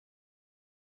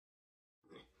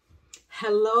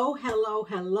Hello, hello,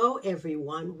 hello,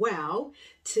 everyone. Well,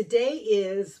 today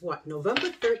is November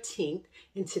 13th,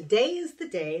 and today is the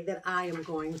day that I am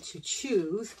going to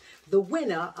choose the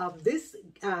winner of this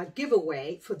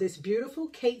giveaway for this beautiful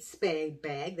Kate Spade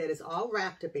bag that is all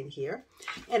wrapped up in here.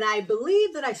 And I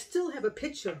believe that I still have a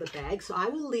picture of the bag, so I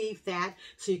will leave that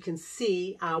so you can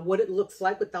see what it looks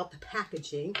like without the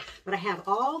packaging. But I have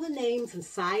all the names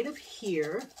inside of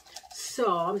here.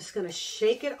 So I'm just going to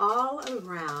shake it all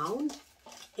around,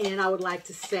 and I would like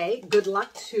to say good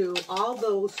luck to all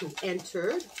those who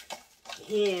entered.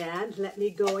 And let me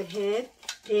go ahead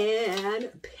and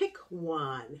pick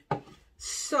one.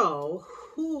 So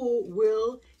who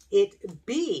will it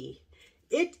be?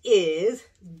 It is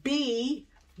Bea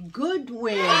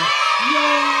Goodwin.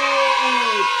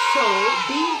 Yay! So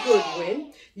Bea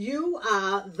Goodwin, you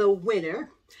are the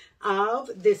winner of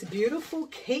this beautiful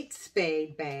Kate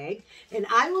Spade bag, and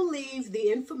I will leave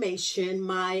the information,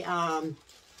 my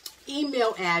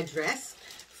email address,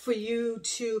 for you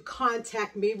to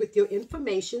contact me with your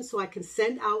information so I can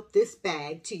send out this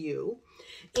bag to you.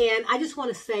 And I just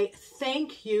want to say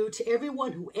thank you to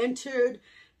everyone who entered.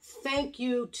 Thank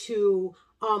you to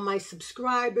all my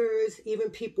subscribers,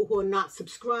 even people who are not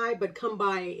subscribed but come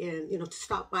by and, to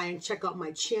stop by and check out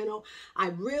my channel. I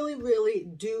really, really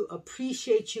do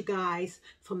appreciate you guys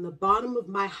from the bottom of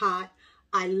my heart.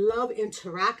 I love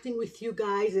interacting with you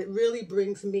guys. It really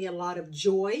brings me a lot of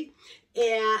joy.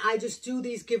 And I just do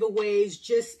these giveaways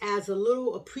just as a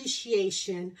little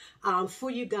appreciation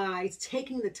for you guys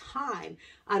taking the time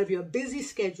out of your busy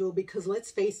schedule, because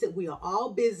let's face it, we are all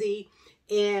busy.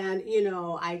 And,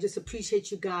 I just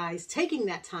appreciate you guys taking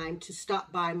that time to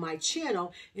stop by my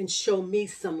channel and show me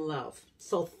some love.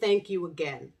 So thank you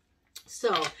again.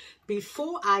 So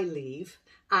before I leave,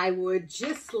 I would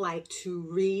just like to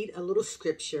read a little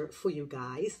scripture for you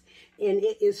guys. And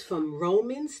it is from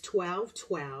Romans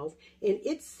 12:12. And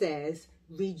it says,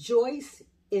 "Rejoice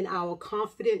in our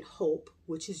confident hope,"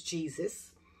 which is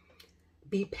Jesus.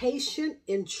 "Be patient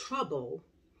in trouble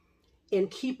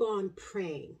and keep on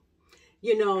praying."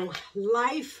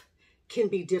 Life can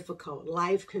be difficult.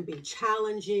 Life can be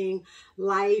challenging.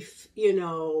 Life,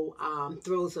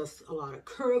 throws us a lot of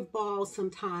curveballs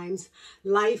sometimes.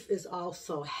 Life is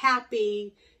also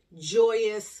happy,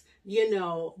 joyous,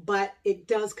 but it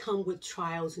does come with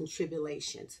trials and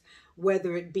tribulations,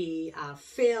 whether it be our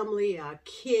family, our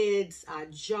kids, our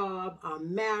job, our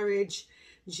marriage,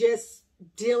 just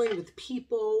dealing with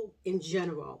people in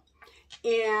general.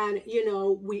 And,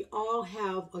 we all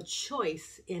have a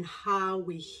choice in how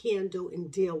we handle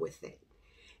and deal with it.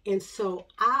 And so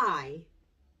I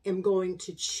am going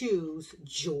to choose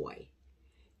joy.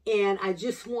 And I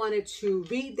just wanted to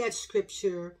read that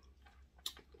scripture,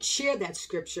 share that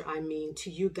scripture, to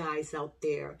you guys out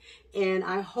there. And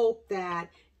I hope that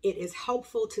it is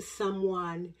helpful to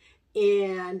someone.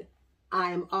 And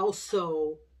I am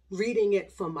also reading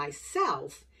it for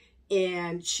myself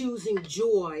and choosing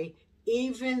joy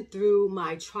even through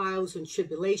my trials and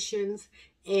tribulations.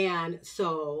 And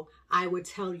so I would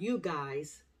tell you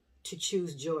guys to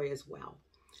choose joy as well.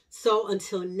 So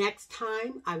until next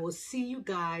time, I will see you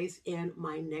guys in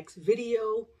my next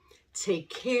video.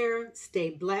 Take care, stay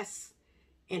blessed,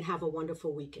 and have a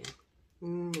wonderful weekend.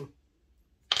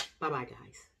 Bye-bye,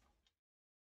 guys.